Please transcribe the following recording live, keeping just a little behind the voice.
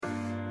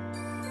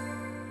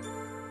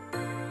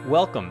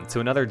Welcome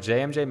to another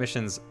JMJ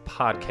Missions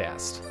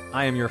podcast.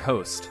 I am your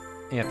host,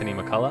 Anthony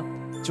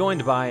McCullough,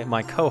 joined by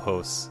my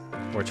co-hosts,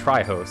 or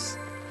tri-hosts,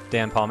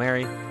 Dan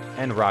Palmieri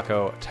and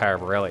Rocco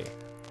Taraborelli.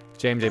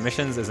 JMJ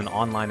Missions is an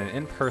online and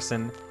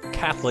in-person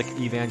Catholic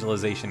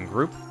evangelization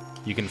group.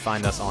 You can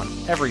find us on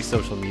every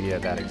social media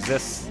that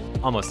exists,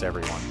 almost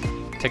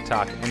everyone.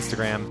 TikTok,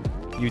 Instagram,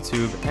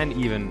 YouTube, and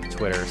even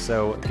Twitter,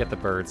 so get the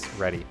birds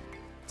ready.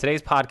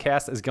 Today's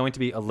podcast is going to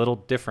be a little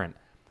different.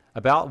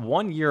 About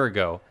 1 year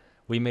ago,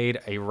 we made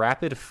a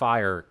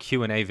rapid-fire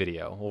Q&A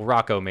video. Well,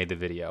 Rocco made the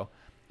video.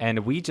 And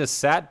we just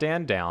sat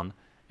Dan down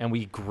and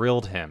we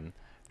grilled him.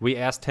 We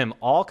asked him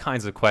all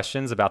kinds of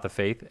questions about the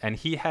faith, and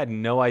he had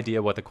no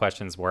idea what the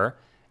questions were,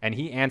 and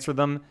he answered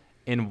them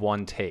in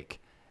one take.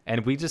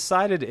 And we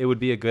decided it would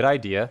be a good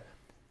idea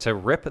to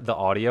rip the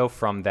audio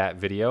from that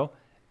video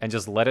and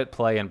just let it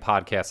play in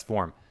podcast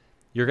form.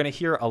 You're going to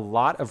hear a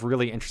lot of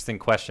really interesting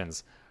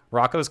questions.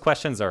 Rocco's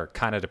questions are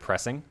kind of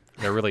depressing.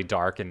 They're really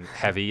dark and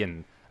heavy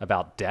and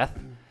about death.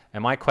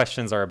 And my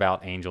questions are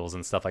about angels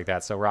and stuff like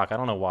that. So, Rock, I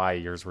don't know why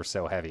yours were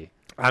so heavy.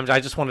 I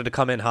just wanted to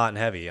come in hot and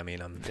heavy. I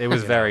mean, it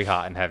was very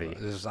hot and heavy.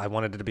 I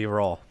wanted it to be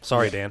raw.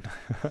 Sorry, Dan.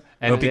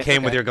 And hope you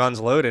came with your guns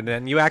loaded,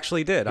 and you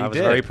actually did. I was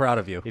very proud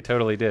of you. You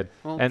totally did.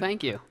 Well,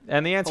 thank you.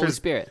 And the answers, Holy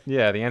Spirit.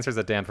 Yeah, the answers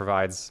that Dan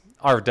provides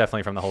are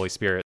definitely from the Holy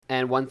Spirit.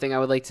 And one thing I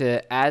would like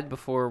to add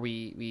before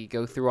we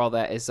go through all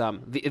that is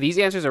these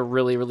answers are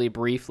really, really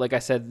brief. Like I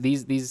said,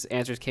 these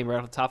answers came right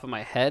off the top of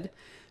my head.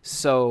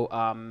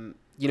 So,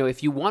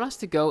 if you want us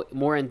to go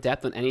more in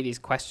depth on any of these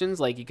questions,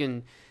 like you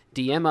can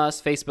DM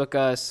us, Facebook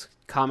us,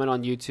 comment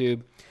on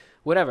YouTube,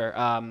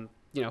 whatever.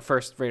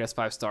 First rate us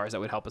 5 stars. That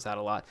would help us out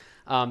a lot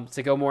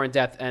to go more in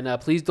depth. And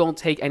please don't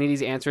take any of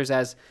these answers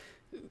as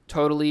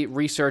totally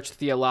researched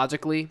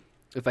theologically.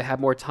 If I had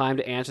more time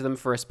to answer them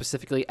for a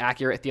specifically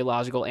accurate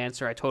theological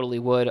answer, I totally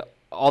would.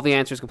 All the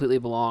answers completely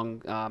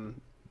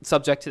belong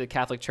subject to the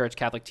Catholic Church,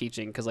 Catholic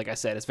teaching, because like I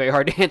said, it's very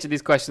hard to answer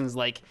these questions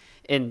like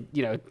in,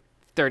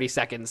 30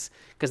 seconds,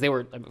 because they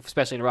were,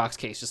 especially in Rock's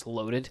case, just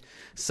loaded.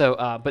 So,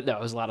 but no,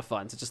 it was a lot of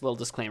fun. So just a little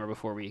disclaimer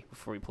before we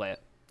play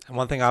it. And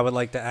one thing I would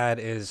like to add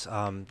is,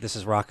 this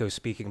is Rocco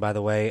speaking, by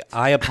the way.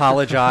 I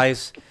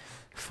apologize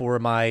for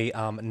my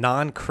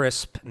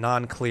non-crisp,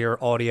 non-clear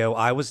audio.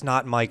 I was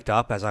not mic'd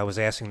up as I was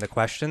asking the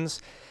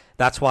questions.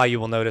 That's why you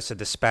will notice a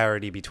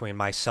disparity between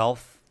my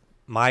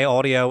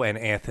audio, and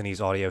Anthony's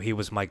audio. He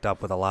was mic'd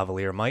up with a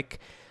lavalier mic.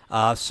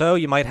 So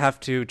you might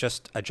have to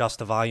just adjust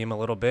the volume a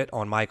little bit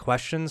on my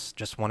questions.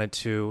 Just wanted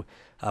to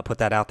put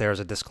that out there as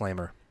a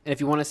disclaimer. And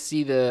if you want to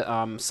see the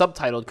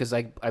subtitled, because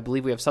I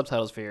believe we have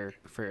subtitles for your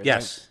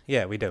yes, thing.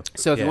 Yeah, we do.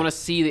 So if you want to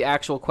see the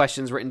actual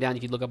questions written down,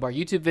 you could look up our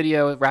YouTube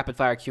video, Rapid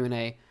Fire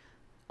Q&A,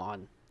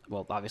 on,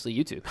 well, obviously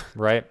YouTube.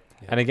 Right.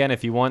 Yeah. And again,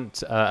 if you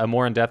want a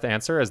more in-depth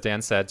answer, as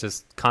Dan said,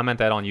 just comment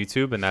that on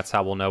YouTube, and that's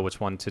how we'll know which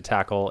one to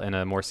tackle in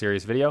a more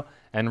serious video.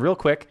 And real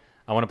quick,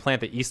 I want to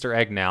plant the Easter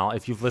egg now.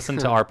 If you've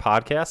listened to our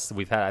podcasts,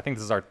 I think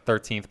this is our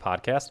 13th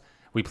podcast.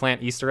 We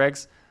plant Easter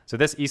eggs. So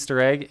this Easter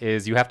egg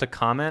is you have to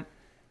comment,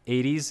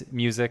 80s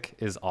music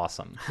is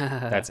awesome.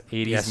 That's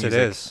 80s yes,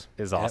 music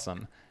is awesome.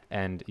 Yep.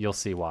 And you'll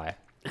see why.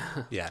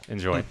 Yeah.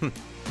 Enjoy.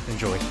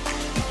 Enjoy.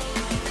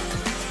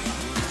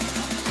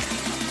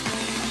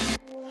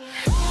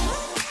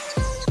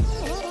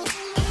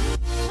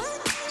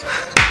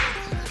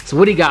 So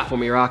what do you got for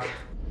me, Rock?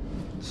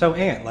 So,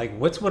 Ant,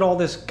 what's with all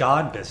this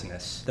God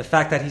business? The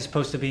fact that he's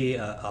supposed to be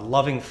a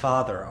loving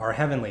father, our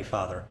heavenly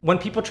father. When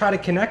people try to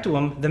connect to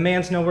him, the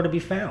man's nowhere to be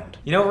found.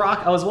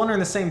 Rock, I was wondering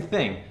the same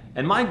thing.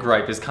 And my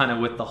gripe is kind of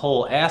with the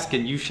whole ask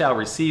and you shall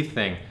receive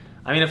thing.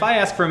 I mean, if I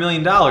ask for $1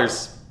 million,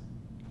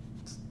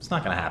 it's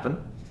not going to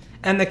happen.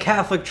 And the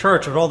Catholic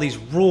Church with all these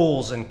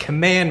rules and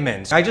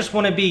commandments. I just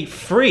want to be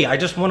free. I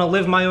just want to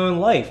live my own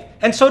life.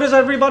 And so does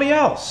everybody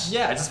else.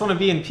 Yeah, I just want to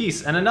be in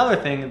peace. And another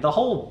thing, the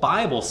whole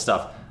Bible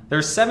stuff.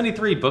 There's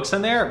 73 books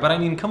in there, but I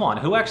mean, come on,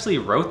 who actually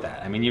wrote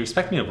that? I mean, you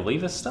expect me to believe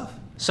this stuff?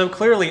 So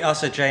clearly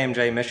us at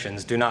JMJ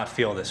Missions do not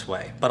feel this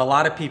way, but a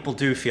lot of people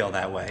do feel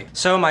that way.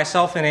 So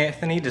myself and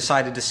Anthony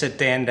decided to sit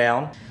Dan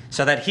down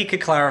so that he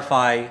could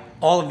clarify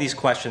all of these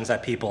questions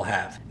that people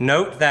have.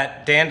 Note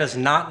that Dan does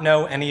not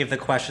know any of the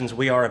questions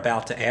we are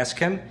about to ask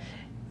him.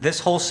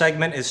 This whole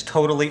segment is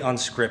totally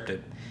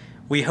unscripted.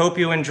 We hope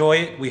you enjoy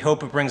it. We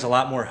hope it brings a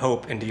lot more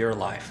hope into your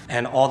life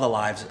and all the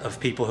lives of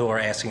people who are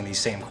asking these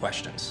same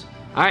questions.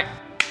 All right,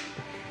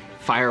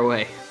 fire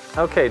away.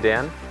 Okay,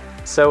 Dan.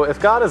 So if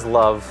God is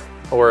love,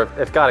 or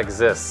if God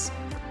exists,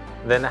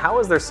 then how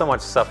is there so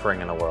much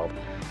suffering in the world?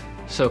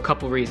 So a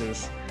couple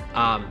reasons.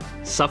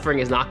 Suffering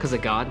is not because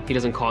of God. He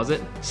doesn't cause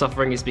it.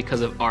 Suffering is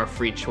because of our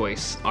free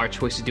choice. Our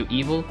choice to do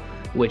evil,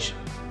 which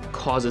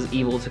causes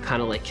evil to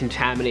kind of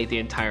contaminate the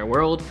entire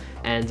world.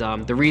 And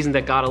the reason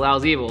that God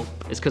allows evil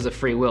is because of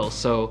free will.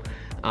 So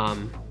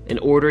in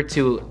order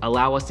to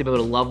allow us to be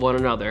able to love one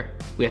another,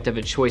 we have to have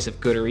a choice of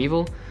good or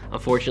evil.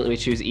 Unfortunately, we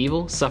choose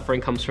evil.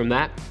 Suffering comes from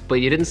that. But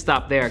you didn't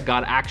stop there.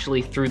 God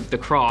actually, through the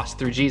cross,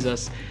 through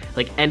Jesus,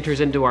 enters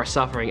into our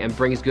suffering and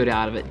brings good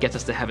out of it, gets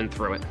us to heaven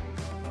through it.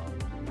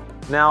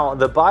 Now,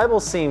 the Bible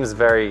seems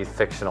very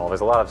fictional.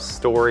 There's a lot of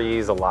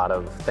stories, a lot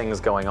of things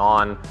going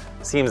on.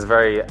 It seems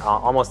very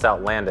almost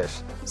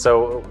outlandish.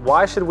 So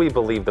why should we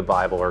believe the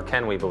Bible, or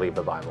can we believe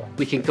the Bible?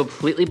 We can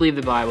completely believe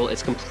the Bible.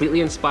 It's completely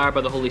inspired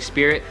by the Holy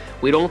Spirit.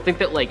 We don't think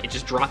that like it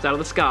just dropped out of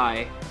the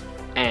sky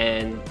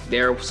and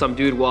there some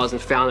dude was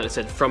and found that it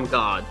said from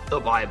God, the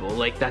Bible.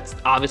 Like that's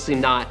obviously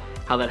not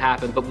how that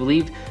happened. But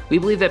we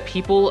believe that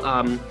people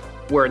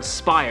were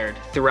inspired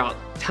throughout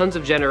tons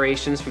of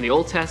generations from the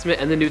Old Testament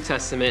and the New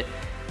Testament,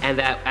 and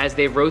that as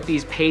they wrote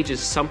these pages,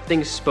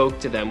 something spoke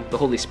to them, the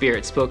Holy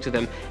Spirit spoke to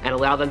them and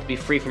allowed them to be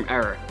free from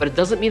error. But it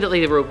doesn't mean that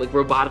they were like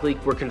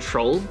robotically were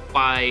controlled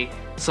by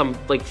some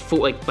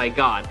by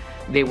God.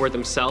 They were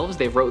themselves,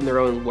 they wrote in their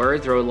own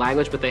words, their own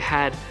language, but they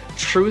had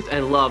truth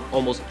and love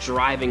almost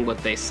driving what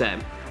they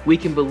said. We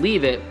can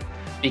believe it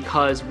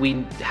because we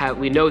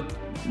know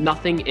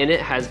nothing in it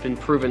has been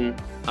proven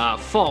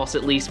false,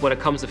 at least when it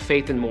comes to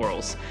faith and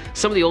morals.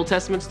 Some of the Old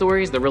Testament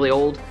stories, they're really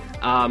old,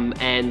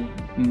 and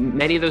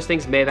many of those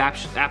things may have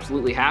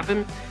absolutely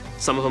happened.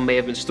 Some of them may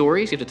have been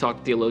stories. You have to talk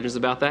to theologians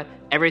about that.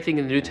 Everything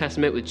in the New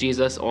Testament with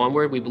Jesus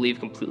onward, we believe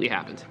completely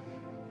happened.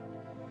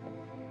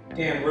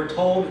 Dan, we're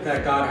told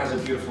that God has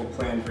a beautiful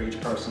plan for each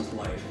person's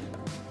life.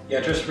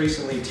 Yet just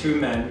recently, 2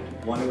 men,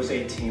 one who was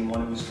 18,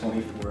 one who was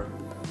 24,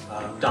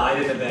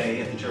 died in a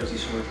bay at the Jersey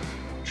Shore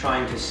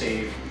trying to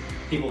save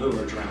people who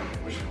were drowning,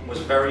 which was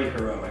very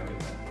heroic of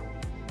them.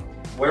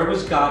 Where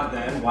was God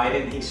then? Why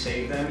didn't he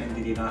save them? And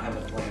did he not have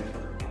a plan for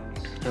their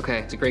lives? Okay,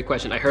 it's a great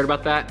question. I heard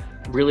about that.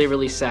 Really,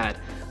 really sad.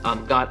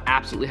 God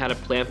absolutely had a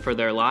plan for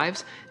their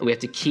lives, and we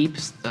have to keep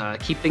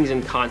things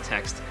in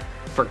context.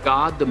 For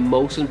God, the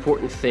most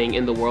important thing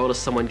in the world is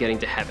someone getting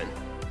to heaven.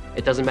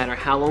 It doesn't matter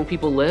how long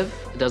people live.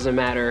 It doesn't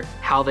matter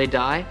how they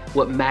die.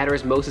 What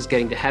matters most is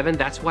getting to heaven.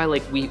 That's why,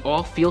 like, we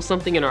all feel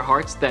something in our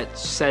hearts that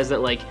says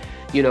that, like,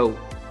 you know,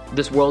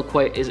 this world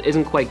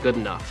isn't quite good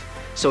enough.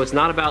 So it's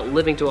not about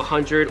living to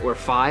 100 or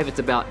 5. It's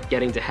about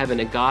getting to heaven.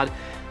 And God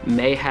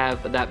may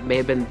have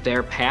been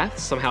their path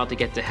somehow to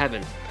get to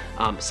heaven.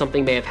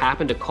 Something may have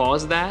happened to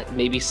cause that,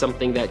 maybe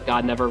something that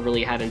God never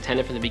really had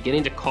intended from the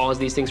beginning to cause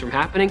these things from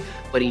happening,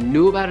 but he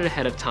knew about it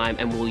ahead of time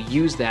and will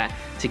use that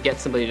to get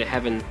somebody to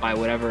heaven by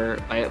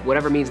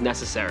whatever means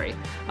necessary.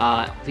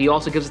 He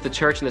also gives us the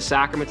church and the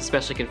sacraments,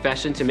 especially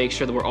confession, to make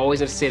sure that we're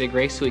always in a state of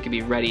grace so we can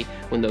be ready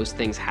when those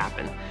things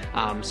happen.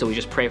 So we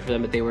just pray for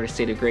them that they were in a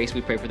state of grace.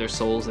 We pray for their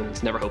souls, and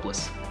it's never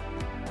hopeless.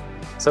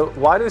 So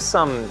why do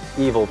some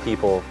evil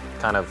people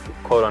kind of,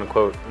 quote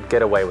unquote,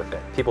 get away with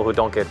it? People who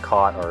don't get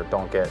caught or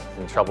don't get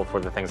in trouble for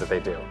the things that they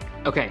do.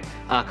 Okay,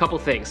 a couple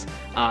things.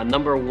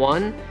 Number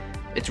one,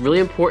 it's really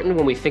important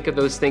when we think of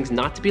those things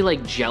not to be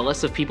like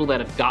jealous of people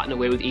that have gotten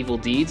away with evil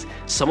deeds.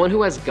 Someone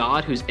who has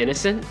God, who's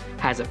innocent,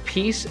 has a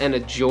peace and a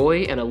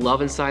joy and a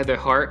love inside their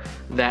heart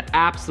that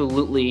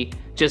absolutely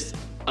just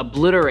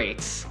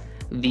obliterates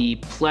the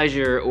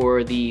pleasure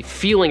or the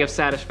feeling of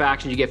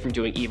satisfaction you get from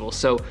doing evil.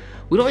 So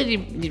we don't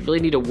really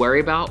need to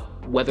worry about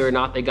whether or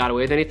not they got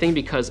away with anything,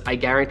 because I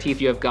guarantee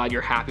if you have God,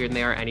 you're happier than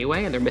they are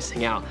anyway, and they're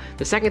missing out.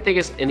 The second thing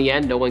is, in the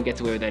end, no one gets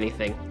away with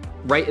anything.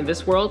 Right in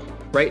this world,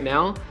 right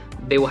now,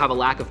 they will have a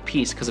lack of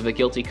peace because of a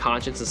guilty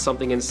conscience and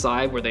something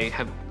inside where they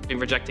have been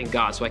rejecting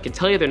God. So I can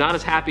tell you they're not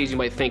as happy as you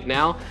might think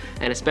now,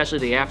 and especially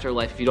the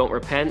afterlife, if you don't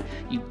repent,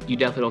 you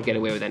definitely don't get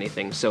away with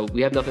anything. So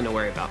we have nothing to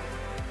worry about.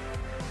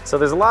 So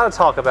there's a lot of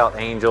talk about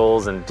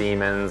angels and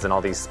demons and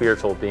all these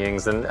spiritual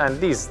beings, and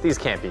these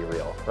can't be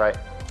real, right?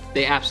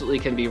 They absolutely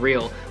can be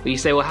real. When you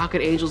say, well, how could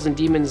angels and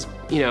demons,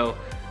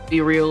 be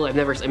real? we've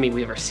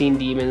never seen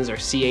demons or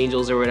see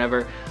angels or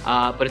whatever.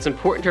 But it's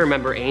important to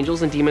remember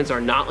angels and demons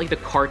are not like the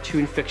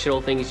cartoon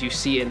fictional things you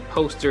see in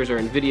posters or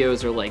in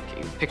videos or like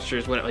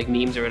pictures, like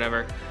memes or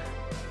whatever.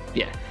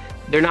 Yeah,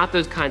 they're not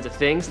those kinds of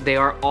things. They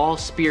are all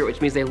spirit,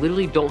 which means they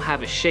literally don't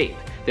have a shape.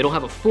 They don't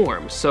have a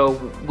form.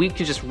 So we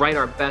could just write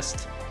our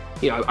best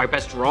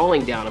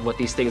drawing down of what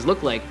these things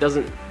look like.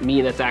 Doesn't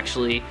mean that's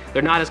actually,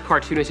 they're not as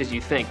cartoonish as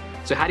you think.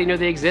 So how do you know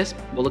they exist?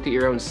 Well, look at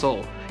your own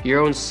soul. Your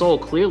own soul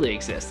clearly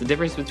exists. The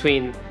difference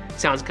between,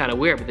 sounds kind of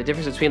weird, but the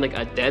difference between like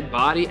a dead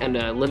body and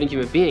a living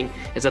human being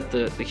is that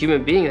the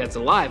human being that's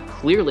alive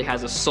clearly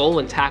has a soul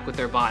intact with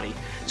their body.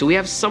 So we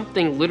have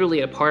something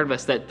literally a part of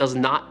us that does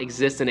not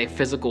exist in a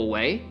physical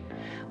way.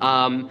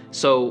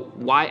 So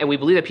why, and we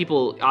believe that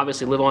people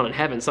obviously live on in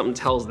heaven. Something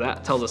tells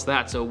us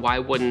that. So why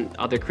wouldn't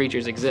other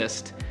creatures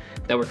exist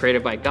that were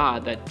created by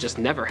God that just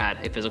never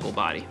had a physical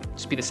body?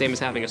 Just be the same as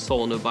having a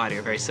soul and no body,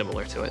 or very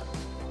similar to it.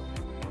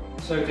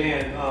 So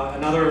Dan,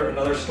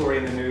 another story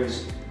in the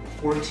news,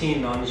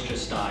 14 nuns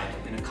just died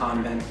in a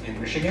convent in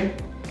Michigan.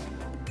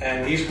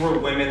 And these were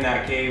women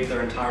that gave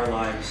their entire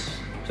lives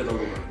to the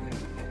Lord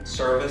in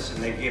service,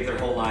 and they gave their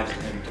whole lives to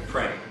him to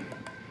pray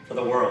for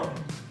the world.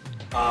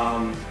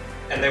 And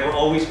they were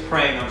always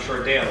praying, I'm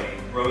sure, daily,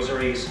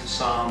 rosaries,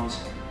 psalms.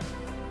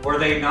 Were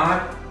they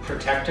not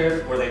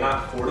protected? Were they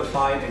not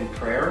fortified in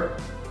prayer?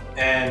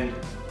 And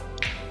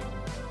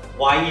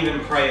why even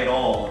pray at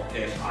all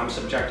if I'm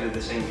subjected to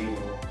the same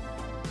evil,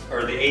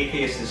 or the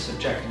atheist is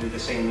subjected to the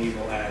same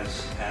evil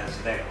as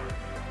they are?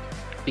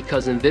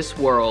 Because in this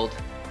world,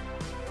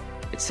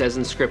 It says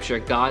in Scripture,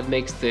 God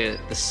makes the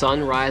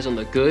sun rise on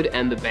the good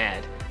and the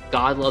bad.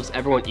 God loves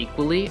everyone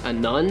equally. A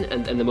nun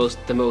and the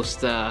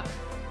most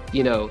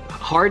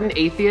hardened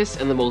atheist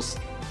and the most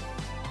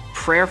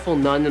prayerful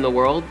nun in the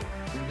world,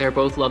 they're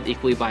both loved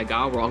equally by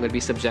God. We're all going to be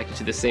subjected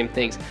to the same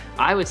things.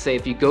 I would say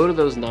if you go to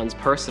those nuns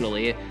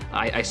personally,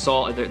 I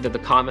saw the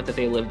convent that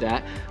they lived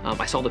at.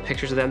 I saw the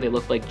pictures of them. They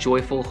looked like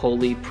joyful,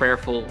 holy,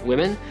 prayerful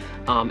women.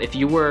 If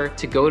you were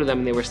to go to them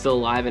and they were still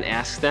alive and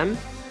ask them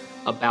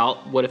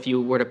about what if you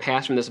were to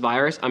pass from this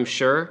virus, I'm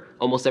sure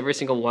almost every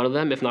single one of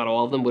them, if not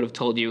all of them, would have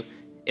told you,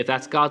 if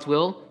that's God's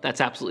will,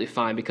 that's absolutely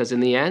fine. Because in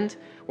the end,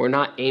 we're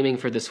not aiming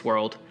for this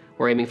world.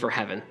 We're aiming for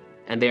heaven.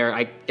 And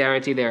I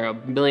guarantee they're a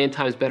million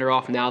times better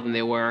off now than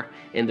they were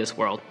in this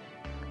world.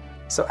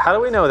 So how do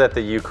we know that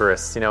the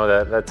Eucharist,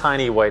 the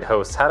tiny white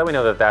host, how do we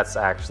know that that's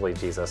actually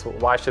Jesus?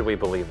 Why should we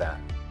believe that?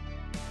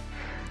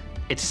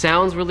 It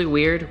sounds really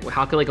weird.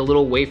 How can like a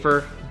little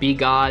wafer be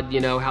God?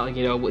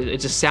 It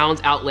just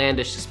sounds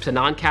outlandish to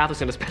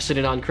non-Catholics and especially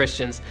to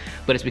non-Christians,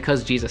 but it's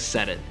because Jesus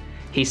said it.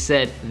 He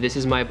said, "This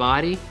is my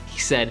body." He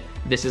said,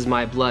 "This is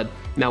my blood."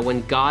 Now,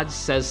 when God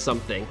says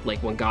something,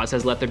 like when God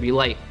says, "Let there be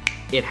light,"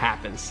 it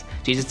happens.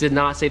 Jesus did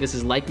not say, "This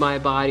is like my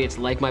body, it's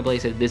like my blood." He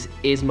said, "This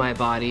is my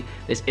body,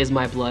 this is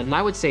my blood." And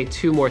I would say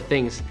two more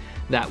things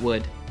that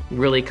would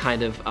really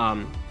kind of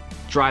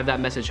drive that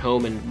message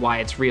home and why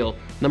it's real.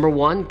 Number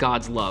one,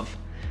 God's love.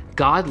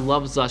 God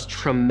loves us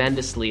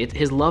tremendously.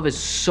 His love is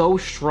so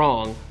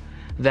strong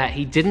that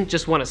he didn't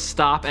just want to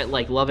stop at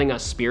like loving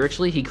us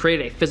spiritually. He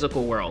created a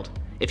physical world.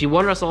 If he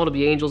wanted us all to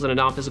be angels in a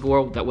non-physical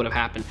world, that would have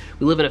happened.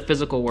 We live in a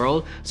physical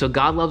world, so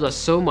God loves us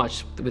so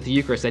much with the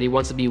Eucharist that he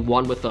wants to be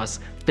one with us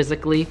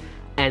physically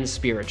and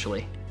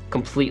spiritually,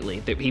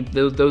 completely.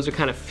 Those are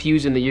kind of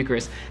fused in the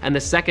Eucharist. And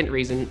the second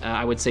reason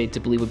I would say to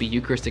believe would be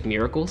Eucharistic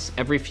miracles.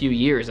 Every few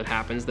years it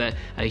happens that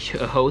a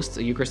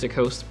Eucharistic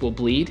host will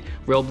bleed,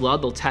 real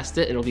blood, they'll test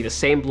it, and it'll be the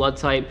same blood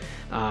type.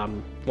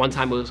 One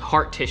time it was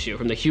heart tissue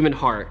from the human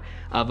heart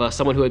of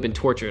someone who had been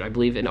tortured. I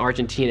believe in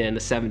Argentina in the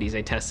 70s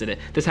they tested it.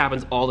 This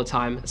happens all the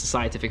time. It's a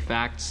scientific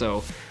fact. So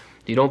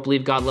if you don't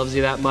believe God loves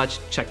you that much,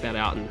 check that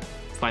out and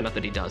find out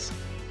that he does.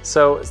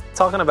 So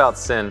talking about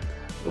sin,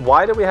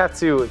 why do we have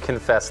to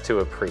confess to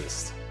a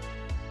priest?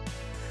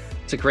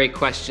 It's a great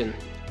question.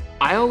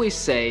 I always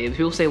say,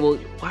 people say, well,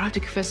 why do I have to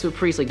confess to a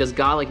priest? Like, does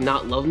God like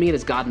not love me?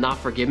 Does God not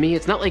forgive me?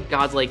 It's not like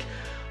God's like,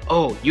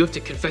 oh, you have to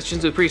confess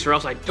to a priest or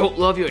else I don't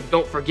love you and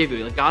don't forgive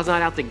you. Like, God's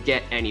not out to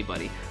get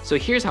anybody. So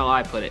here's how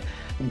I put it.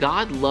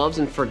 God loves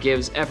and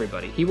forgives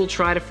everybody. He will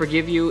try to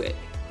forgive you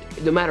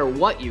no matter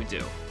what you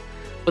do.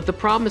 But the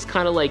problem is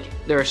kind of like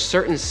there are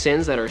certain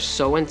sins that are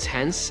so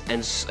intense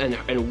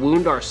and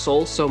wound our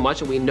soul so much,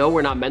 and we know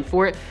we're not meant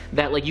for it,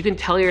 that like you can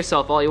tell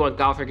yourself all you want,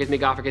 God forgives me,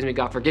 God forgives me,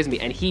 God forgives me,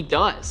 and he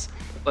does.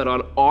 But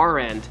on our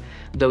end,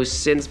 those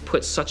sins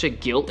put such a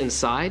guilt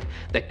inside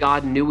that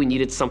God knew we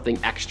needed something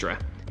extra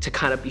to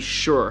kind of be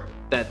sure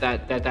that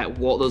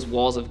those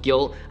walls of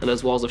guilt and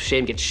those walls of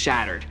shame get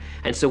shattered.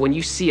 And so when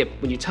you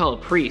tell a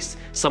priest,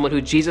 someone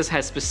who Jesus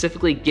has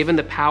specifically given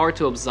the power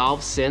to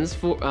absolve sins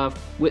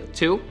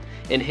to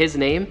in his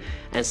name,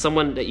 and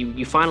someone that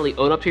you finally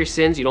own up to your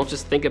sins, you don't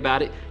just think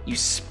about it, you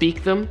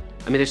speak them.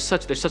 I mean, there's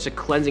such a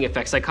cleansing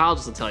effect.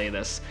 Psychologists will tell you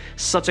this.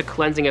 Such a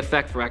cleansing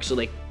effect for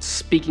actually like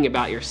speaking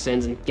about your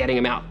sins and getting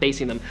them out,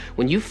 facing them.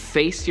 When you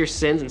face your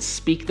sins and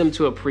speak them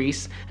to a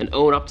priest and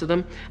own up to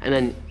them, and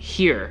then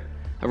hear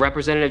a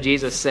representative of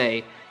Jesus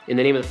say, in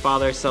the name of the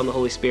Father, Son, and the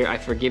Holy Spirit, I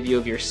forgive you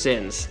of your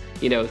sins,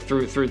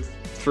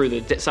 through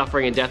the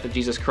suffering and death of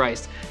Jesus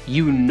Christ,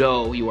 you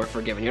know you are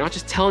forgiven. You're not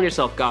just telling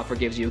yourself God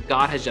forgives you.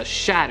 God has just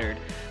shattered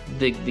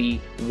the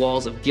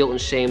walls of guilt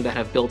and shame that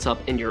have built up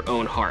in your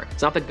own heart.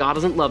 It's not that God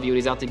doesn't love you and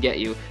he's out to get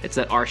you. It's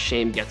that our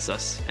shame gets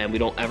us, and we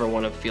don't ever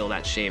want to feel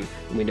that shame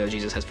when we know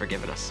Jesus has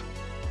forgiven us.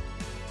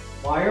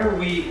 Why do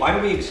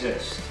we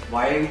exist?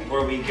 Why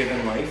were we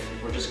given life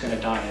if we're just going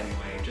to die anyway?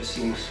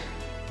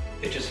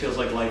 It just feels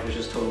like life is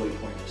just totally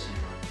pointless.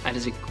 That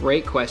is a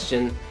great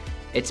question.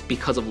 It's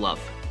because of love.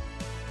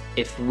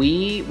 If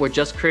we were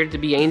just created to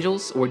be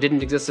angels or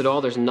didn't exist at all,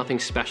 there's nothing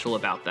special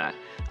about that.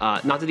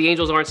 Not that the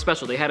angels aren't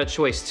special; they had a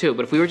choice too.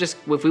 But if we were just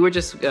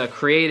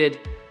created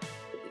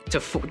to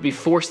be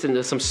forced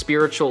into some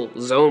spiritual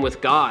zone with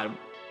God,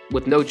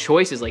 with no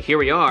choices, like here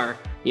we are,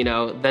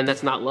 then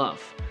that's not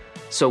love.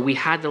 So we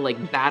had to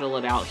like battle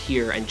it out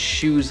here and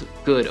choose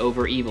good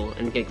over evil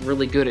and get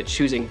really good at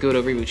choosing good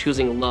over evil,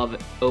 choosing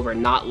love over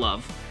not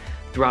love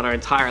throughout our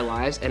entire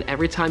lives. And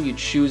every time you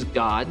choose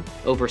God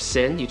over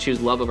sin, you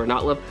choose love over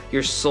not love,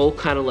 your soul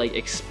kind of like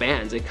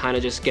expands. It kind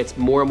of just gets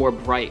more and more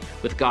bright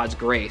with God's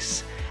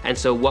grace. And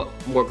so what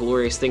more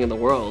glorious thing in the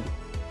world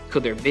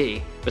could there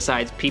be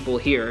besides people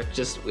here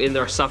just in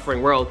their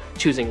suffering world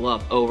choosing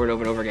love over and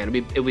over and over again?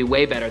 It'd be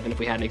way better than if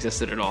we hadn't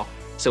existed at all.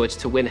 So it's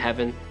to win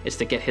heaven, it's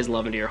to get his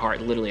love into your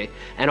heart, literally.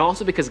 And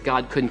also because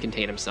God couldn't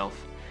contain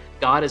himself.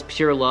 God is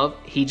pure love.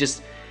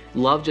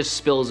 Love just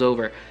spills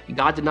over.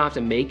 God did not have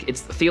to make,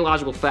 it's a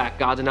theological fact,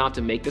 God did not have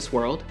to make this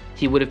world.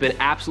 He would have been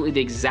absolutely the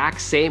exact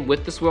same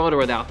with this world or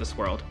without this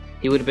world.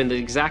 He would have been the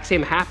exact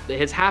same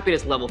his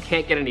happiness level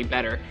can't get any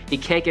better. He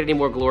can't get any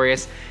more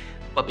glorious.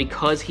 But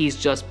because he's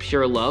just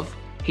pure love,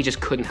 he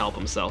just couldn't help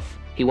himself.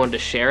 He wanted to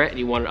share it, and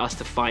he wanted us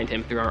to find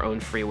him through our own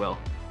free will.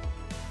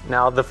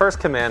 Now, the first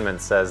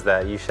commandment says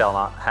that you shall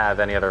not have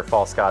any other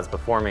false gods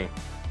before me,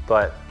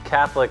 but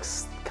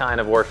Catholics kind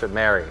of worship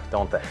Mary,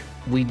 don't they?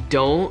 We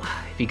don't.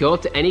 If you go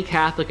up to any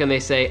Catholic and they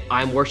say,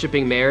 I'm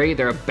worshiping Mary,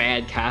 they're a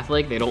bad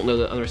Catholic. They don't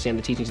understand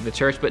the teachings of the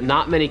church, but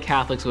not many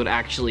Catholics would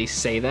actually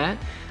say that.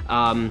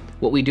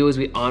 What we do is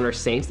we honor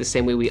saints the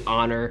same way we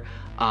honor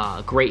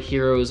great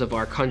heroes of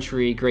our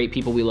country, great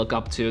people we look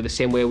up to, the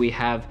same way we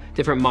have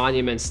different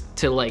monuments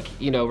to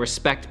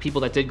respect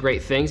people that did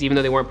great things, even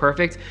though they weren't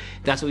perfect.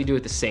 That's what we do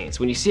with the saints.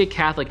 When you see a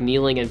Catholic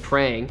kneeling and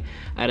praying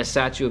at a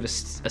statue of a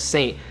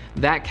saint,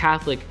 that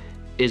Catholic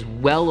is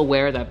well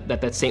aware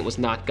that saint was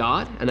not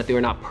God and that they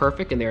were not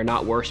perfect and they are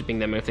not worshiping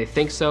them. And if they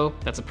think so,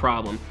 that's a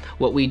problem.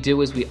 What we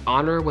do is we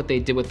honor what they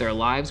did with their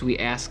lives. We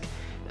ask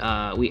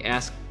God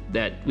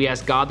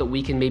that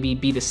we can maybe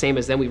be the same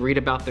as them. We read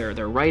about their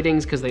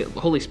writings because the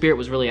Holy Spirit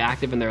was really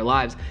active in their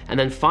lives. And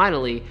then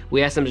finally,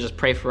 we ask them to just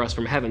pray for us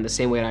from heaven, the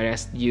same way I'd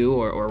ask you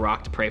or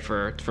Rock to pray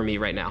for me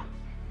right now.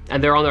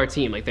 And they're on our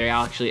team. Like, they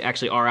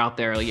actually are out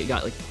there.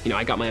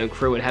 I got my own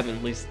crew in heaven,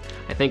 at least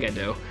I think I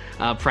do,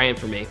 praying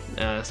for me.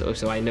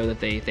 So I know that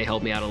they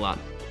help me out a lot.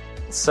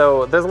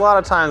 So there's a lot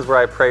of times where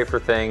I pray for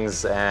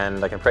things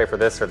and I can pray for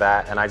this or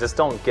that, and I just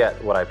don't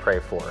get what I pray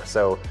for.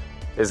 So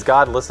is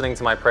God listening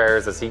to my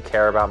prayers? Does he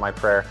care about my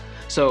prayer?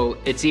 So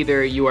it's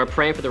either you are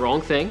praying for the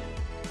wrong thing,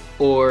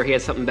 or he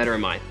has something better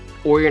in mind,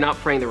 or you're not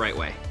praying the right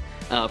way.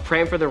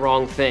 Praying for the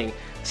wrong thing.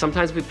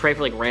 Sometimes we pray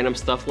for random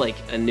stuff like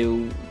a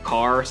new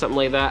car or something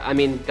like that. I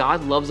mean,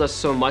 God loves us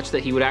so much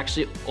that he would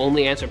actually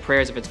only answer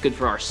prayers if it's good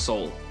for our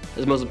soul.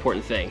 That's the most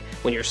important thing.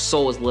 When your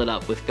soul is lit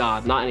up with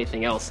God, not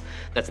anything else,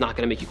 that's not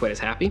going to make you quite as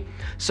happy.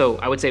 So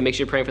I would say make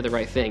sure you're praying for the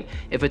right thing.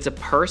 If it's a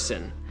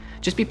person,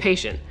 just be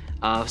patient.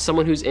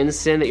 Someone who's in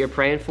sin that you're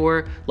praying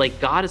for,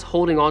 God is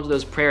holding on to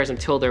those prayers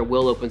until their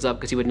will opens up,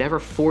 because he would never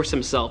force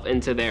himself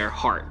into their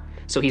heart.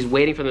 So he's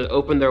waiting for them to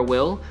open their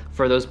will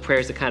for those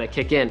prayers to kind of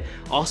kick in.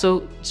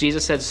 Also,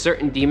 Jesus said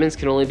certain demons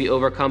can only be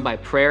overcome by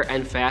prayer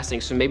and fasting.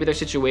 So maybe their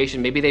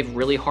situation, maybe they've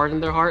really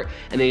hardened their heart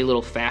and they need a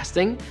little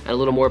fasting and a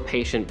little more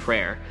patient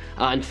prayer.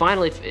 And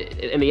finally,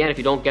 in the end, if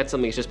you don't get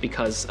something, it's just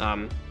because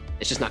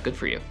it's just not good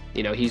for you.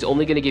 He's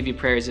only going to give you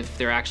prayers if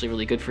they're actually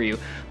really good for you.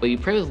 But you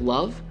pray with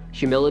love,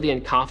 humility,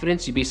 and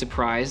confidence, you'd be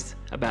surprised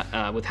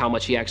about with how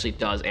much he actually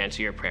does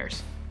answer your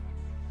prayers.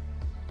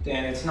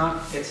 Dan, it's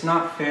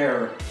not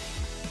fair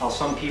how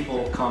some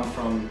people come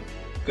from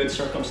good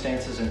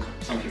circumstances and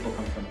some people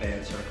come from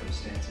bad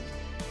circumstances.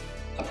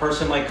 A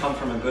person might come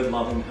from a good,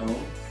 loving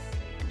home,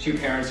 two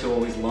parents who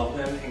always loved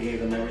them and gave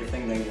them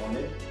everything they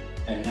wanted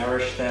and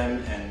nourished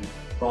them and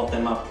brought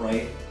them up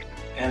right,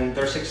 and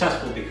they're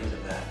successful because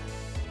of that.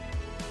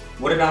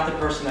 What about the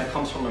person that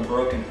comes from a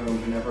broken home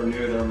who never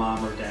knew their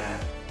mom or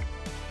dad,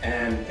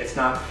 and it's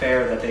not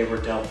fair that they were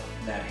dealt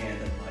that hand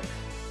in life?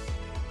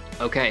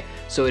 Okay,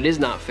 so it is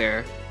not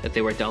fair that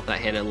they were dealt that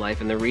hand in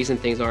life, and the reason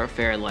things aren't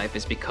fair in life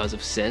is because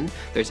of sin.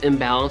 There's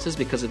imbalances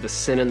because of the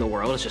sin in the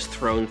world. It's just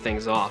thrown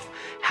things off.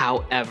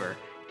 However,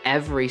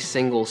 every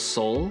single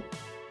soul,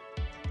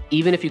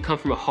 even if you come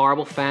from a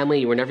horrible family,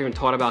 you were never even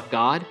taught about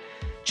God,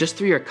 just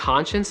through your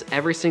conscience,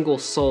 every single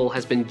soul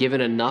has been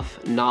given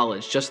enough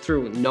knowledge, just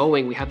through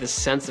knowing we have this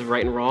sense of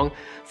right and wrong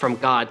from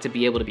God to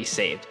be able to be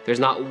saved. There's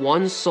not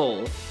one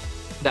soul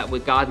that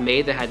what God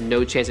made that had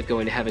no chance of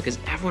going to heaven, because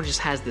everyone just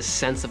has this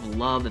sense of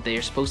love that they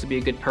are supposed to be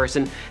a good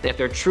person, and if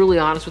they're truly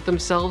honest with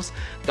themselves,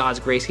 God's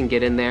grace can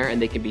get in there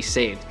and they can be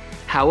saved.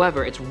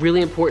 However, it's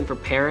really important for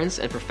parents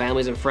and for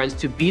families and friends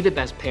to be the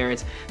best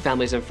parents,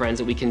 families, and friends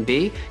that we can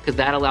be, because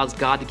that allows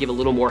God to give a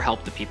little more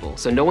help to people.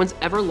 So no one's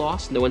ever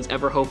lost, no one's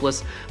ever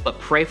hopeless, but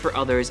pray for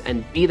others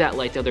and be that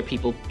light to other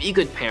people. Be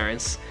good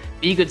parents,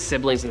 be good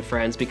siblings and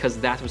friends, because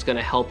that's what's going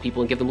to help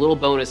people and give them little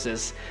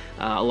bonuses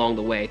along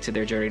the way to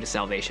their journey to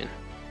salvation.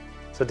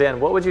 So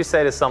Dan, what would you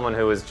say to someone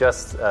who is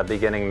just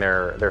beginning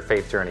their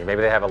faith journey?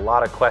 Maybe they have a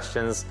lot of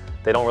questions,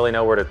 they don't really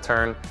know where to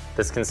turn.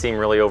 This can seem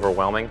really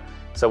overwhelming.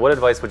 So what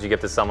advice would you give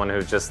to someone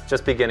who's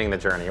just beginning the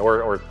journey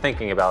or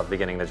thinking about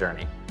beginning the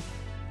journey?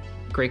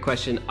 Great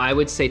question. I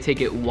would say take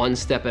it one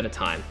step at a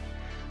time.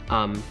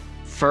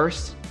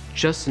 First,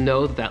 just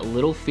know that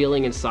little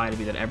feeling inside of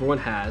you that everyone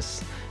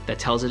has that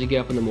tells you to get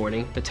up in the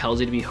morning, that tells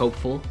you to be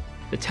hopeful,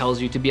 that tells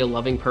you to be a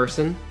loving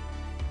person,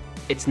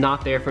 it's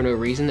not there for no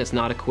reason. It's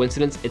not a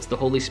coincidence. It's the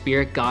Holy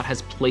Spirit. God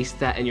has placed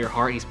that in your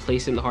heart. He's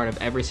placed it in the heart of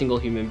every single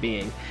human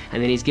being.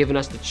 And then he's given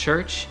us the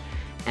church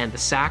and the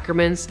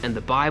sacraments and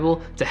the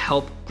Bible to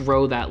help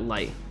grow that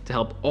light, to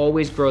help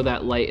always grow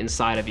that light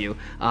inside of you.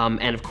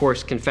 And of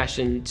course,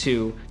 confession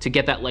to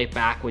get that light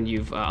back when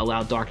you've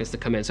allowed darkness to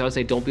come in. So I would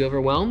say don't be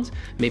overwhelmed.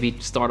 Maybe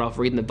start off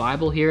reading the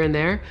Bible here and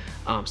there.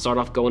 Start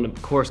off going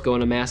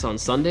to Mass on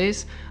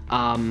Sundays.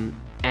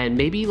 And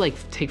maybe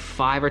take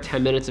 5 or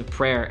 10 minutes of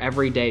prayer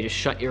every day. Just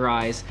shut your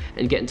eyes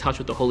and get in touch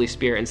with the Holy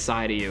Spirit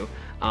inside of you,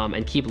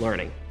 and keep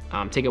learning.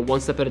 Take it one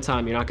step at a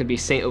time. You're not going to be a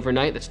saint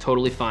overnight. That's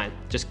totally fine.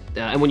 Just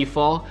and when you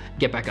fall,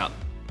 get back up.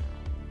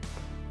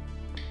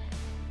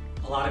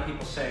 A lot of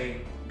people say,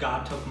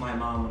 God took my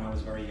mom when I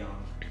was very young,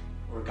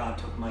 or God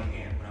took my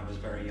aunt when I was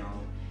very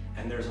young,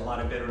 and there's a lot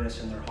of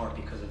bitterness in their heart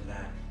because of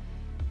that.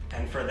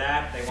 And for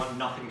that, they want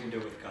nothing to do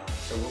with God.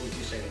 So what would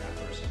you say to that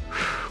person?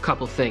 A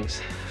couple things.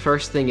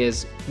 First thing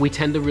is, we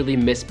tend to really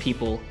miss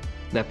people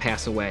that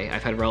pass away.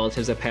 I've had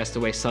relatives that passed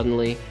away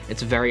suddenly.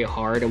 It's very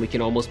hard, and we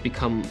can almost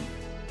become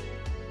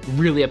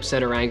really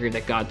upset or angry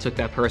that God took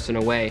that person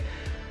away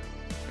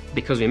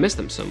because we miss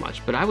them so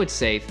much. But I would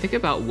say, think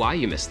about why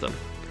you miss them.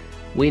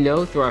 We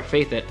know through our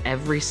faith that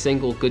every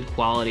single good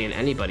quality in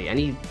anybody,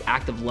 any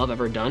act of love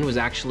ever done, was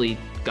actually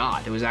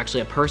God. It was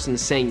actually a person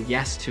saying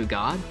yes to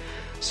God.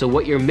 So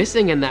what you're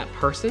missing in that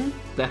person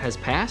that has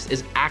passed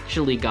is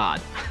actually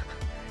God.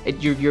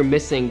 You're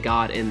missing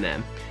God in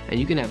them, and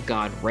you can have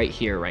God right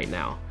here, right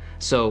now.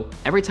 So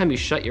every time you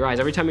shut your eyes,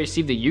 every time you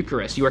receive the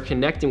Eucharist, you are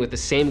connecting with the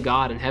same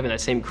God in heaven, that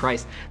same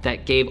Christ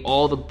that gave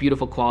all the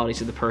beautiful qualities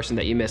to the person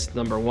that you missed,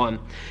 number one.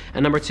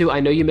 And number two,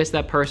 I know you missed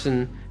that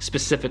person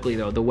specifically,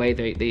 though, the way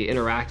they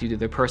interact with you,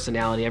 their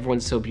personality.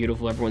 Everyone's so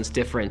beautiful, everyone's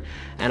different.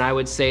 And I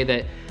would say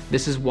that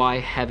this is why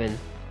heaven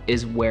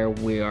is where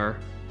we are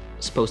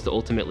supposed to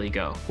ultimately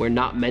go. We're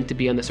not meant to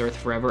be on this earth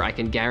forever. I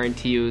can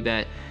guarantee you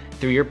that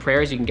through your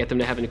prayers, you can get them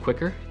to heaven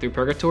quicker through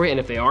purgatory. And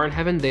if they are in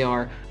heaven, they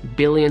are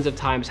billions of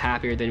times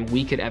happier than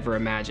we could ever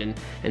imagine.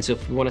 And so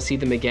if we want to see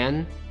them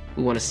again,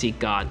 we want to seek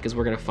God, because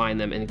we're going to find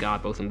them in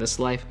God, both in this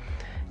life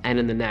and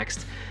in the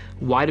next.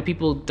 Why do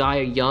people die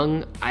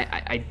young?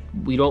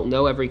 We don't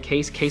know every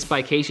case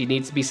by case. You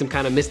need to be some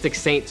kind of mystic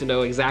saint to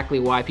know exactly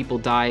why people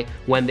die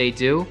when they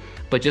do.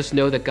 But just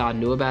know that God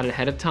knew about it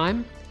ahead of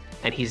time,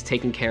 and he's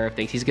taking care of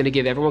things. He's going to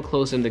give everyone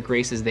close to him the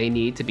graces they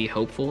need to be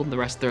hopeful the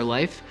rest of their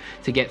life,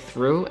 to get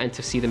through and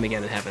to see them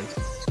again in heaven.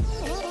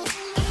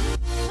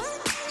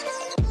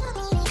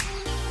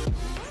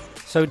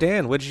 So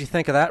Dan, what did you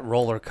think of that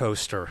roller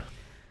coaster?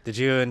 Did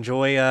you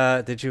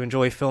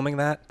enjoy filming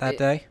that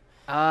day?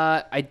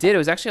 I did. It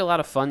was actually a lot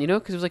of fun,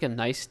 because it was like a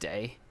nice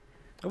day.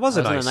 It was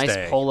a I was nice in a nice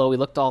day. polo. We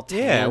looked all tan.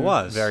 Yeah, it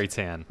was. Very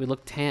tan. We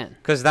looked tan.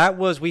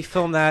 Because we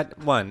filmed that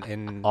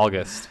in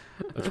August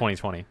of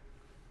 2020.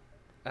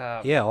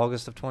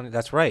 August of 20.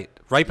 That's right.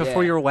 Right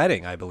before Yeah. your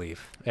wedding, I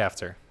believe.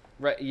 After.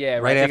 Right. Yeah.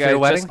 Right I think after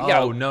your I just- wedding?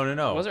 Yeah. Oh,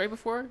 no. Was it right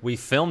before? We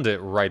filmed it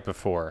right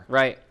before.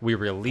 Right. We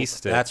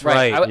released it. That's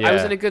right. I was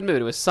Yeah. in a good mood.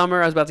 It was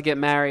summer. I was about to get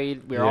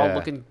married. We were all Yeah.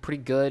 looking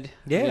pretty good.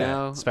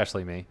 Yeah.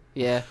 Especially me.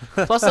 Yeah.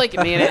 Plus,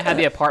 me and Aunt had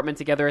the apartment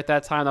together at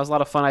that time. That was a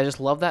lot of fun. I just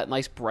love that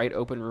nice, bright,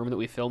 open room that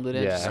we filmed it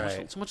in. Yeah. So,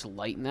 Right. so much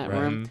light in that Right.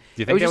 room. Do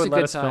you It think was they just would a let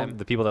good us film? time.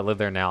 The people that live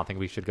there now, I think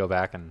we should go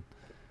back and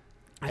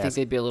I think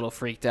they'd be a little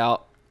freaked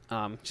out.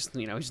 Just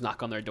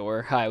knock on their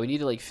door. Hi, we need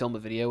to film a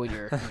video in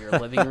your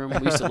living room.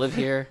 We used to live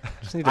here.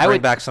 Just need to I bring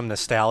would- back some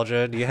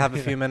nostalgia. Do you have a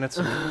few minutes?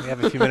 Do you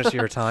have a few minutes of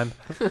your time?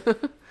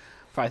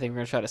 Probably think we're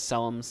gonna try to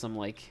sell them some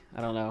I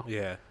don't know.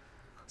 Yeah.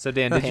 So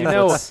Dan, did you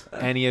know Pamphlets.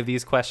 any of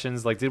these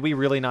questions? Did we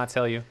really not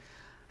tell you?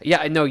 Yeah,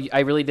 I know.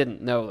 I really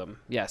didn't know them.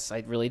 Yes,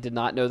 I really did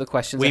not know the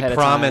questions. We ahead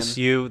promise of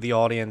time. you, the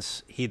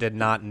audience, he did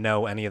not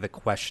know any of the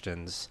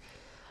questions.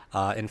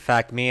 In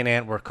fact, me and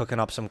Aunt were cooking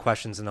up some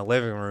questions in the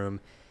living room,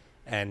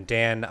 and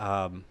Dan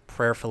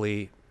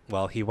prayerfully,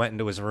 he went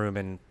into his room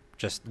and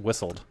just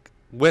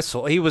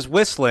Whistled, He was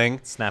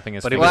whistling. snapping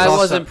his But it fingers. was Well, I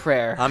also- was in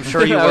prayer. I'm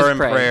sure you I was were in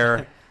praying.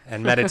 prayer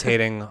and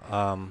meditating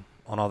on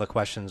all the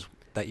questions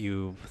that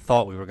you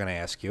thought we were going to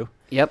ask you,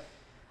 Yep.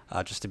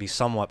 just to be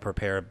somewhat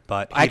prepared.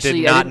 But he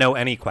Actually, did I not didn't- know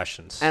any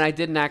questions. And I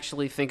didn't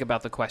actually think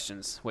about the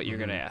questions, what you're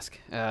Mm-hmm. going to ask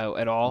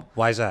at all.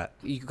 Why is that?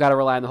 You got to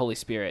rely on the Holy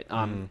Spirit.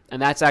 Mm-hmm.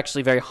 And that's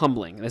actually very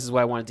humbling. This is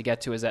what I wanted to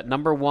get to, is that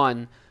number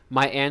one,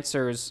 my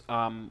answers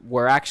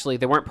were actually,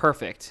 they weren't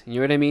perfect. You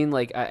know what I mean?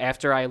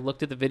 After I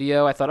looked at the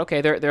video, I thought, okay,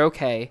 they're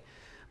okay.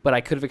 But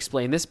I could have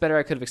explained this better.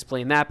 I could have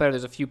explained that better.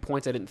 There's a few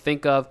points I didn't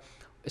think of.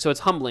 So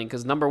it's humbling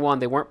because, number one,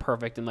 they weren't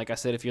perfect. And like I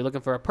said, if you're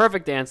looking for a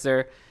perfect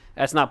answer,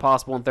 that's not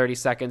possible in 30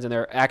 seconds. And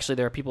there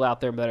are people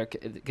out there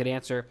that could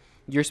answer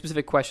your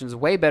specific questions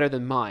way better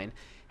than mine.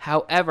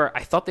 However,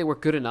 I thought they were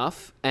good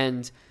enough,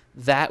 and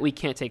that we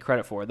can't take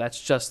credit for.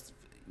 That's just,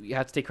 you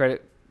have to take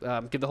credit,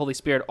 give the Holy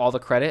Spirit all the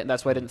credit. And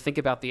that's why I didn't think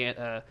about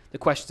the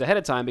questions ahead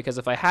of time, because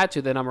if I had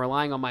to, then I'm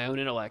relying on my own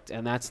intellect.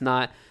 And that's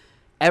not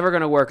ever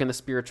going to work in the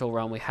spiritual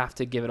realm. We have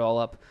to give it all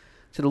up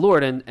to the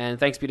Lord. And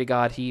thanks be to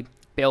God, he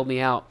bailed me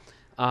out.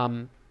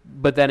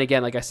 But then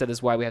again, like I said, this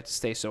is why we have to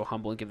stay so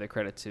humble and give the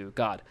credit to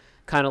God.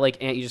 Kind of like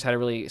Aunt, you just had a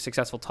really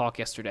successful talk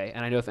yesterday.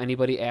 And I know if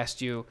anybody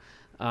asked you,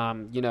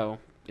 in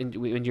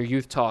your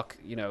youth talk,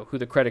 who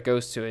the credit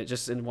goes to, it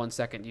just in 1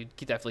 second, you'd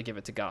definitely give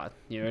it to God.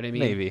 You know what I mean?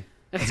 Maybe.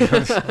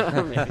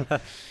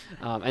 Maybe.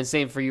 And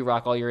same for you,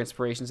 Rock. All your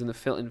inspirations in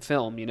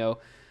film. You may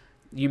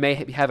you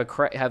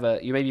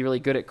may be really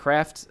good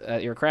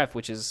at your craft,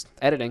 which is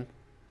editing,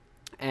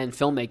 and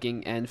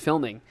filmmaking and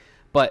filming.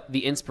 But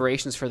the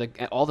inspirations for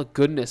all the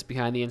goodness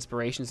behind the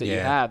inspirations that you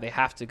have, the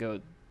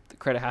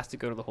credit has to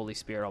go to the Holy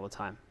Spirit all the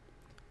time.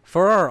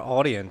 For our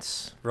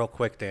audience, real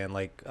quick, Dan,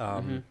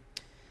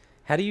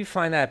 how How do you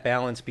find that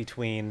balance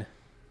between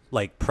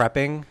like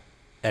prepping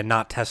and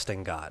not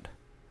testing God?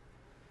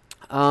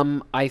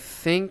 I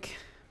think,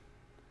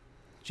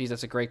 geez,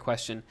 that's a great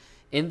question.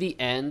 In the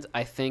end,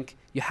 I think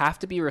you have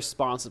to be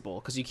responsible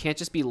because you can't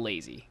just be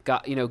lazy.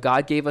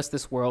 God gave us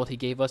this world. He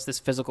gave us this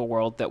physical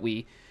world that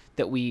we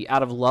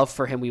out of love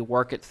for him, we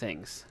work at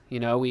things.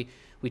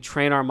 We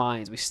train our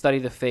minds. We study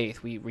the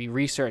faith. We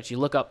research. You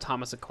look up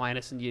Thomas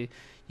Aquinas and you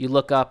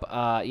look up,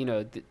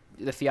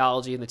 the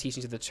theology and the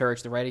teachings of the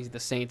church, the writings of the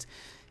saints.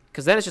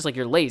 Because then it's just like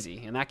you're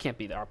lazy, and that can't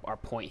be our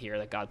point here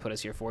that God put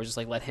us here for. Is just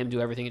like let him do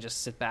everything and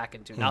just sit back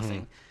and do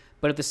nothing.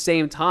 But at the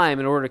same time,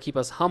 in order to keep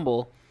us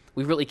humble,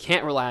 we really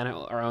can't rely on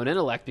our own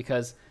intellect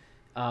because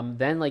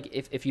then like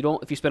if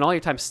you spend all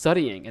your time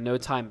studying and no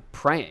time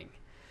praying,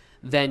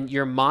 then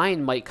your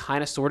mind might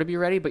kind of sort of be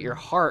ready, but your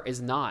heart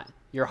is not.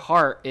 Your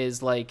heart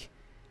is like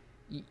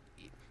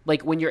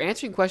when you're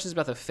answering questions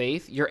about the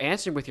faith, you're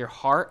answering with your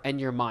heart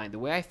and your mind. The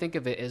way I think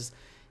of it is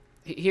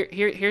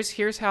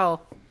here's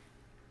how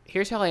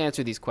I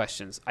answer these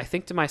questions. I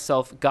think to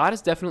myself, God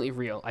is definitely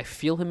real. I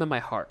feel him in my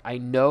heart. I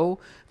know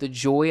the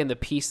joy and the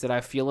peace that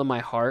I feel in my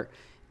heart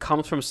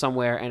comes from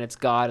somewhere, and it's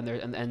God,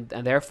 and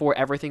therefore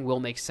everything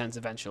will make sense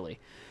eventually.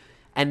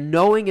 And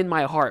knowing in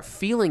my heart,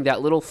 feeling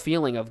that little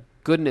feeling of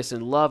goodness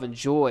and love and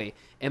joy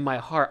in my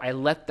heart, I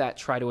let that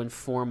try to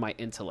inform my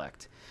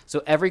intellect.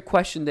 So every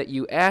question that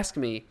you ask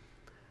me,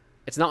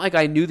 it's not like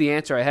I knew the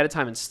answer ahead of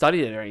time and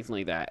studied it or anything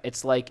like that.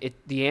 It's like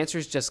the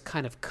answers just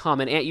kind of come.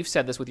 And Ant, you've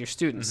said this with your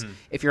students. Mm-hmm.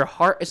 If your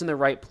heart is in the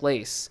right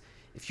place,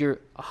 if you're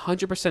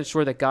 100%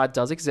 sure that God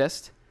does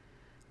exist,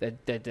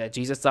 that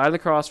Jesus died on the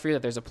cross for you,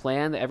 that there's a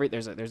plan, that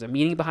there's a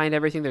meaning behind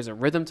everything, there's a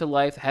rhythm to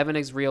life, heaven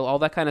is real, all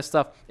that kind of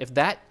stuff. If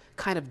that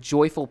kind of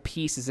joyful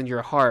peace is in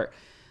your heart,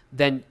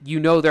 then you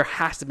know there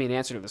has to be an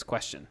answer to this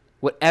question.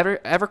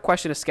 Whatever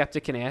question a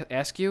skeptic can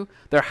ask you,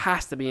 there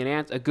has to be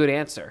a good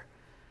answer.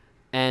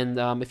 And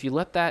if you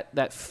let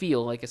that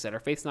feel, like I said, our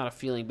faith's not a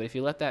feeling, but if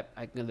you let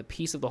the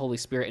peace of the Holy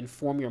Spirit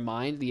inform your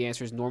mind, the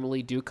answers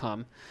normally do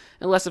come.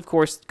 Unless, of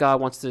course, God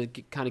wants to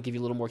kind of give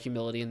you a little more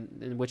humility,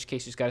 in which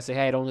case you just got to say,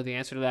 hey, I don't know the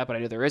answer to that, but I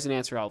know there is an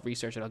answer. I'll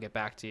research it. I'll get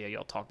back to you.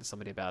 I'll talk to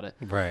somebody about it.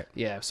 Right.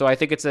 Yeah. So I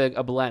think it's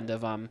a blend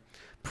of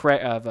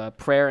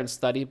prayer and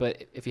study,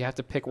 but if you have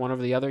to pick one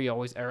over the other, you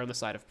always err on the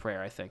side of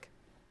prayer, I think.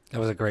 That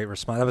was a great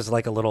response. That was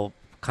like a little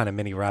kind of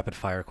mini rapid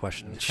fire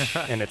question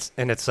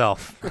in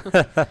itself.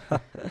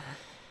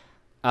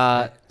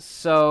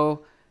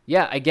 So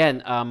yeah,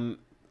 again,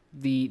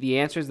 the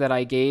answers that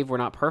I gave were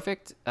not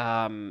perfect.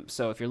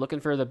 So if you're looking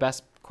for the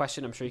best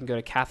question, I'm sure you can go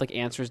to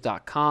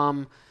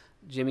catholicanswers.com.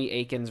 Jimmy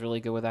Akin's really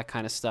good with that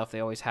kind of stuff.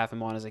 They always have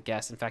him on as a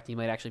guest. In fact, he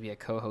might actually be a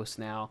co-host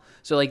now.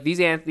 So like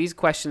these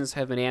questions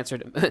have been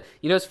answered.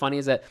 You know what's funny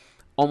is that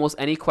almost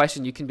any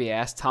question you can be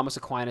asked, Thomas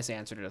Aquinas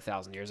answered it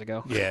 1,000 years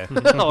ago. Yeah.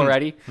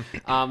 Already.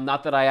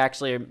 Not that I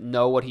actually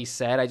know what he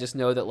said. I just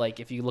know that like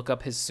if you look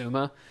up his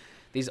Summa,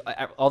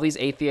 all these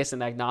atheists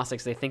and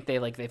agnostics, they think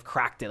they've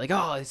cracked it. Like,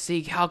 oh,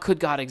 see, how could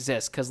God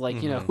exist? Because like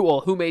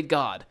who made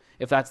God?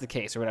 If that's the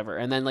case or whatever.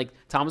 And then like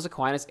Thomas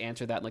Aquinas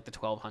answered that in like the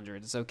 1200s.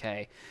 It's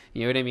okay.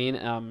 You know what I mean?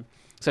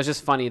 So it's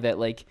just funny that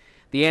like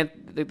the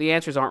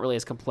answers aren't really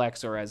as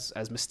complex or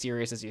as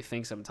mysterious as you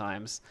think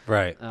sometimes.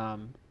 Right.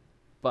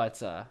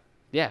 But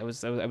yeah, it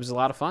was a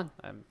lot of fun.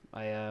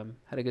 I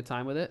had a good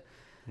time with it.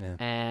 Yeah.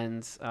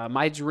 And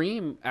my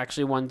dream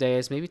actually one day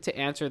is maybe to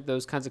answer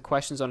those kinds of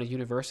questions on a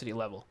university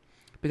level.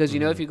 Because,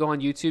 if you go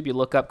on YouTube, you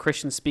look up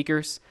Christian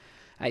speakers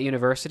at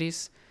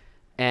universities,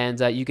 and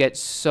you get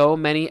so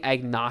many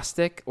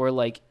agnostic or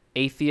like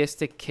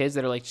atheistic kids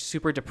that are like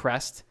super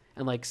depressed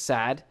and like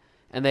sad.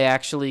 And they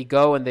actually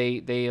go and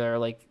they are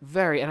like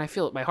and I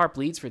feel my heart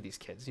bleeds for these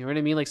kids. You know what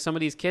I mean? Like some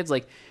of these kids,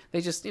 like they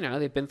just,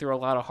 they've been through a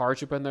lot of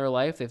hardship in their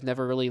life. They've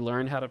never really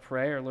learned how to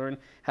pray or learn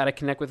how to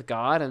connect with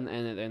God,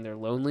 and they're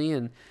lonely.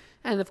 And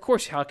of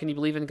course, how can you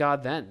believe in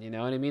God then? You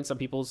know what I mean? Some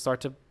people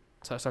start to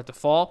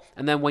fall.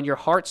 And then when your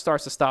heart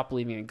starts to stop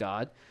believing in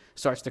God,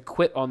 starts to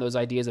quit on those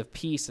ideas of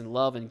peace and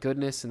love and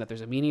goodness and that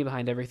there's a meaning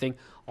behind everything,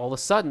 all of a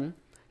sudden,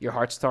 your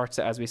heart starts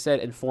to, as we said,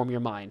 inform your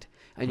mind.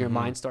 And your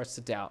mind starts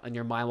to doubt, and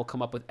your mind will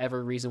come up with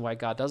every reason why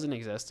God doesn't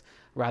exist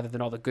rather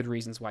than all the good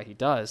reasons why he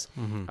does.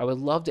 I would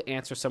love to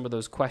answer some of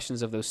those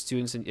questions of those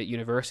students at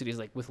universities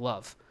like with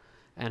love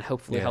and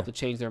hopefully help to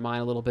change their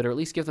mind a little bit or at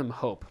least give them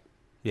hope.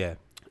 Yeah.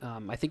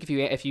 I think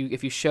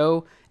if you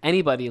show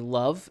anybody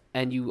love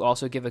and you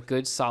also give a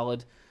good,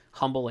 solid,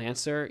 humble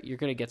answer, you're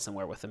going to get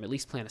somewhere with them, at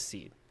least plant a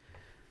seed.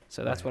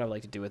 So that's what I'd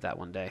like to do with that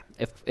one day,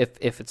 if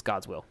it's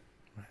God's will.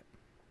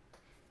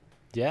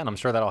 Yeah, and I'm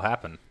sure that'll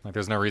happen. Like,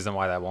 there's no reason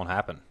why that won't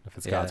happen if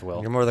it's God's will.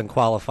 You're more than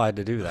qualified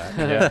to do that.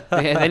 Yeah.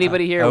 If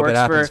anybody here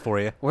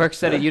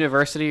works at a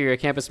university or a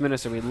campus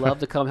minister, we'd love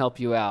to come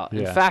help you out.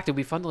 In fact, it'd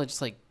be fun to just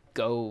like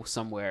go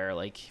somewhere.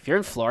 Like if you're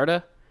in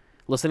Florida,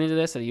 listening to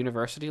this at a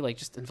university, like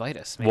just invite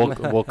us. Maybe.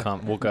 We'll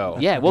come. We'll go.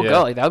 Yeah, we'll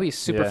go. Like, that would be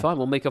super fun.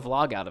 We'll make a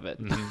vlog out of it.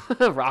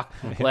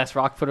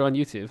 Rock, put it on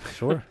YouTube.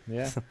 Sure.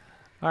 Yeah.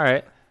 All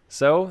right.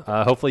 So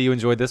hopefully you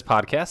enjoyed this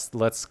podcast.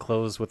 Let's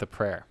close with a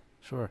prayer.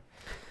 Sure.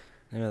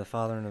 In the name of the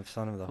Father, and of the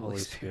Son, and of the Holy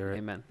Spirit.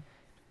 Amen.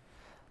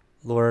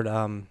 Lord,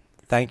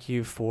 thank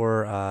you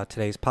for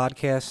today's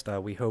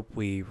podcast. We hope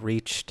we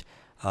reached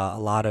a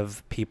lot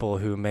of people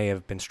who may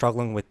have been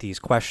struggling with these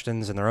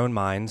questions in their own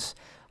minds,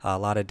 a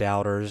lot of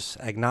doubters,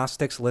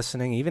 agnostics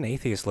listening, even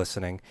atheists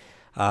listening.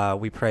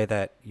 We pray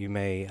that you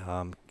may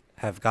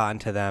have gotten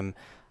to them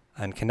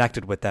and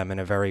connected with them in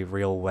a very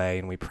real way,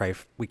 and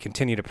we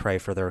continue to pray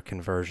for their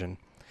conversion.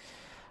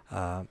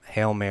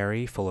 Hail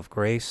Mary, full of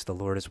grace, the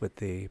Lord is with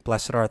thee.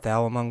 Blessed art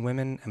thou among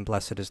women, and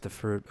blessed is the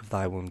fruit of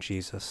thy womb,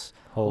 Jesus.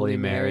 Holy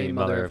Mary,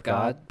 Mother of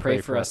God,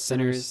 pray for us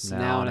sinners,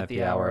 now and at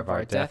the hour of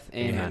our death.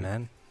 Amen.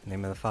 Amen. In the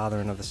name of the Father,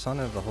 and of the Son,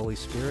 and of the Holy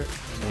Spirit.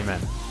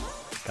 Amen.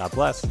 God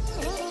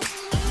bless.